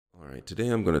Alright, today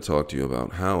I'm going to talk to you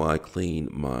about how I clean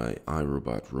my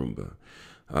iRobot Roomba.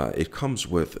 It comes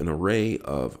with an array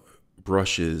of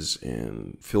brushes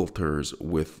and filters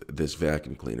with this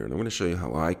vacuum cleaner, and I'm going to show you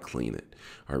how I clean it.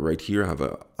 Alright, right here I have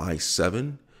a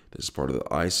i7. This is part of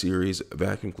the i-series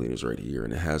vacuum cleaners right here,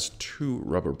 and it has two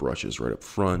rubber brushes right up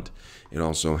front. It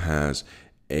also has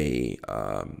a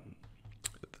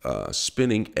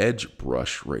spinning edge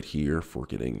brush right here for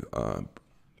getting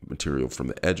material from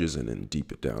the edges and then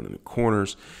deep it down in the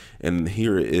corners. And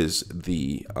here is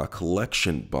the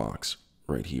collection box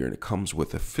right here, and it comes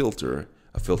with a filter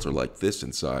like this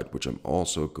inside, which I'm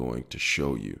also going to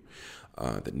show you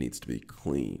that needs to be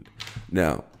cleaned.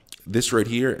 Now, this right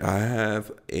here, I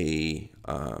have a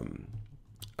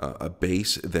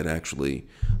base that actually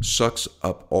sucks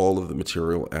up all of the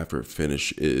material after it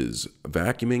finishes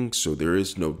vacuuming, so there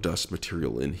is no dust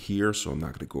material in here, so I'm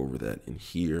not going to go over that in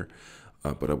here.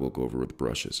 But I will go over with the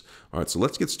brushes. All right, so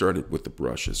let's get started with the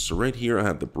brushes. So right here, I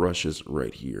have the brushes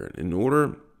right here. In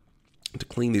order to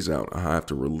clean these out, I have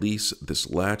to release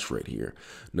this latch right here.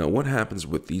 Now, what happens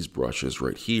with these brushes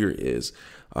right here is,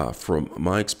 from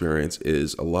my experience,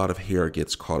 is a lot of hair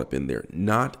gets caught up in there.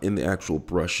 Not in the actual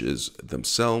brushes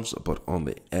themselves, but on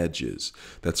the edges.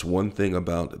 That's one thing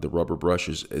about the rubber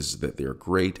brushes, is that they're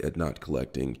great at not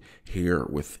collecting hair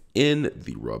within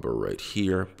the rubber right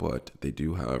here, but they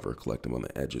do, however, collect them on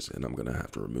the edges, and I'm going to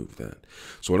have to remove that.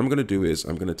 So what I'm going to do is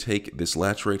I'm going to take this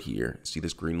latch right here. See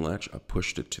this green latch? I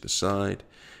pushed it to the side,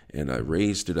 and I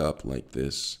raised it up like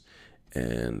this.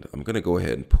 And I'm going to go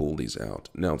ahead and pull these out.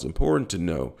 Now, it's important to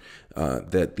know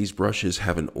that these brushes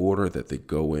have an order that they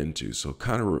go into. So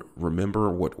kind of remember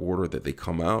what order that they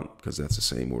come out, because that's the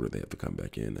same order they have to come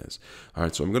back in as. All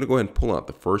right, so I'm going to go ahead and pull out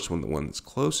the first one, the one that's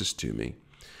closest to me,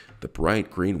 the bright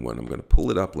green one. I'm going to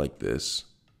pull it up like this.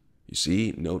 You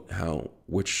see, note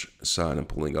which side I'm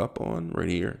pulling up on right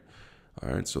here. All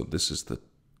right, so this is the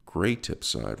gray tip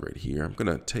side right here. I'm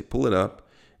going to pull it up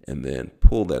and then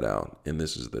pull that out, and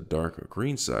this is the darker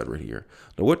green side right here.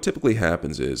 Now, what typically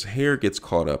happens is hair gets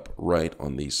caught up right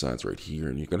on these sides right here,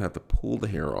 and you're going to have to pull the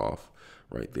hair off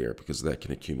right there because that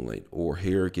can accumulate. Or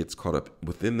hair gets caught up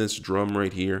within this drum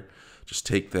right here. Just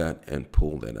take that and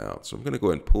pull that out. So I'm going to go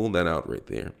ahead and pull that out right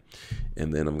there,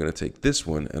 and then I'm going to take this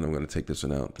one, and I'm going to take this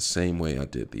one out the same way I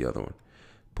did the other one.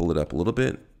 Pull it up a little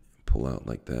bit, pull out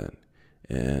like that,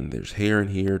 and there's hair in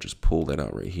here. Just pull that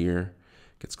out right here.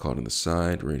 Gets caught on the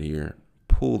side right here.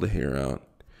 Pull the hair out.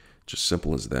 Just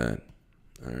simple as that.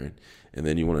 All right. And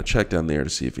then you want to check down there to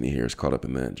see if any hair is caught up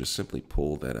in that. Just simply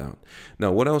pull that out.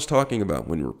 Now, what I was talking about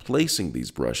when replacing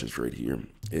these brushes right here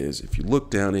is, if you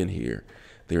look down in here,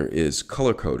 there is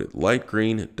color-coded light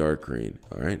green, dark green.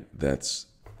 All right. That's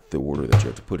the order that you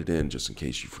have to put it in, just in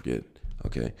case you forget.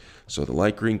 Okay. So the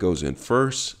light green goes in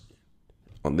first.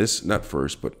 On this, not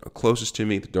first, but closest to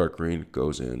me, the dark green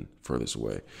goes in furthest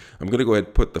away. I'm going to go ahead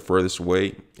and put the furthest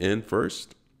away in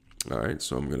first. All right,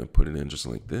 so I'm going to put it in just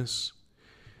like this.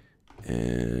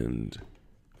 And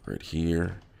right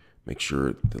here, make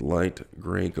sure the light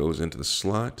gray goes into the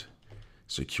slot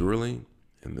securely.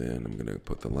 And then I'm going to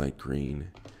put the light green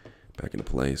back into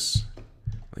place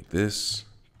like this.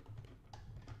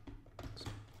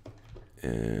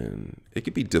 And it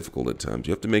can be difficult at times.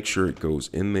 You have to make sure it goes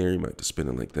in there. You might have to spin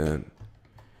it like that.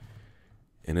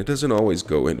 And it doesn't always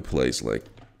go into place like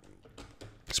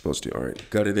it's supposed to. All right,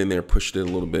 got it in there, pushed it a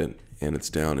little bit, and it's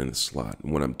down in the slot.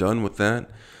 And when I'm done with that,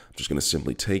 I'm just going to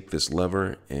simply take this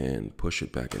lever and push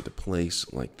it back into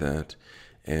place like that.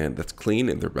 And that's clean,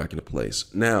 and they're back into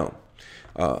place. Now,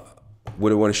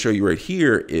 what I want to show you right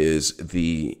here is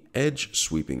the edge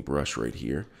sweeping brush right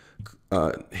here.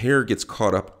 Hair gets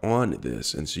caught up on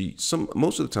this, and so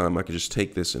most of the time I can just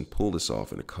take this and pull this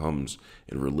off, and it comes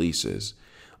and releases.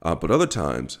 But other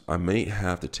times I may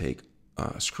have to take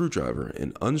a screwdriver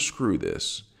and unscrew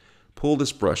this, pull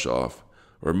this brush off,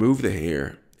 remove the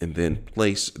hair, and then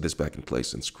place this back in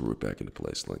place and screw it back into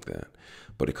place like that.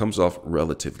 But it comes off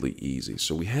relatively easy.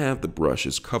 So we have the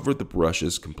brushes, covered the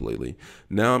brushes completely.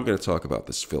 Now I'm going to talk about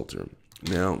this filter.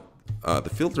 Now, the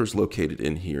filter is located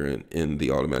in here in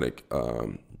the automatic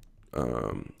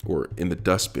or in the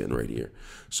dustbin right here.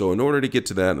 So in order to get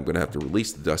to that, I'm going to have to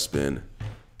release the dustbin,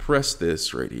 press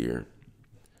this right here.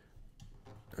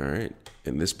 All right,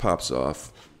 and this pops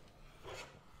off,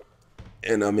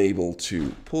 and I'm able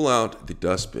to pull out the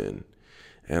dustbin.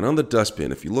 And on the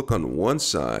dustbin, if you look on one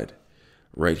side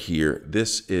right here,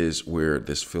 this is where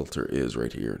this filter is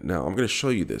right here. Now I'm going to show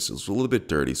you this. It's a little bit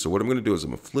dirty. So what I'm going to do is I'm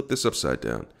going to flip this upside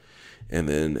down. And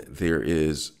then there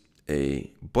is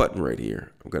a button right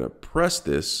here. I'm going to press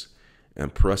this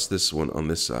and press this one on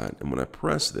this side. And when I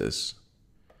press this,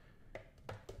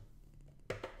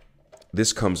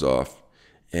 this comes off,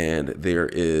 and there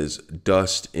is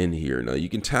dust in here. Now you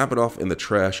can tap it off in the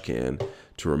trash can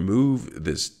to remove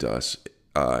this dust,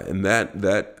 and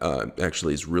that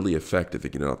actually is really effective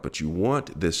at getting it off. But you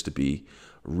want this to be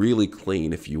really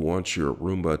clean if you want your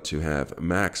Roomba to have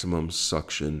maximum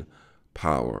suction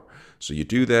power. So you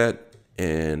do that,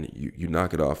 and you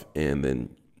knock it off, and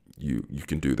then you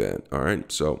can do that. All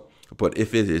right. So, but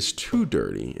if it is too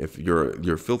dirty, if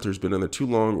your filter's been in there too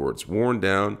long or it's worn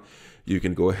down, you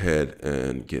can go ahead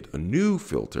and get a new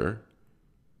filter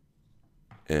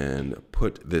and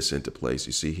put this into place.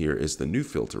 You see here is the new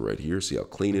filter right here. See how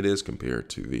clean it is compared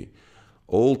to the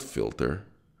old filter.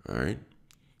 All right.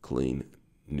 Clean,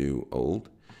 new, old.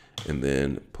 And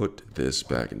then put this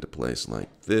back into place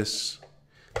like this.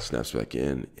 Snaps back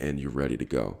in, and you're ready to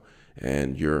go.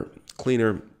 And your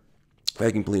cleaner,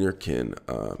 vacuum cleaner, can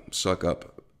suck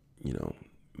up,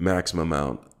 maximum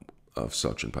amount of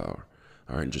suction power.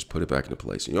 All right, and just put it back into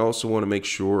place. And you also want to make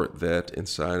sure that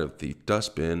inside of the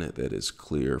dustbin that is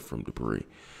clear from debris.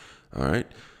 All right,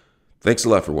 thanks a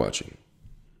lot for watching.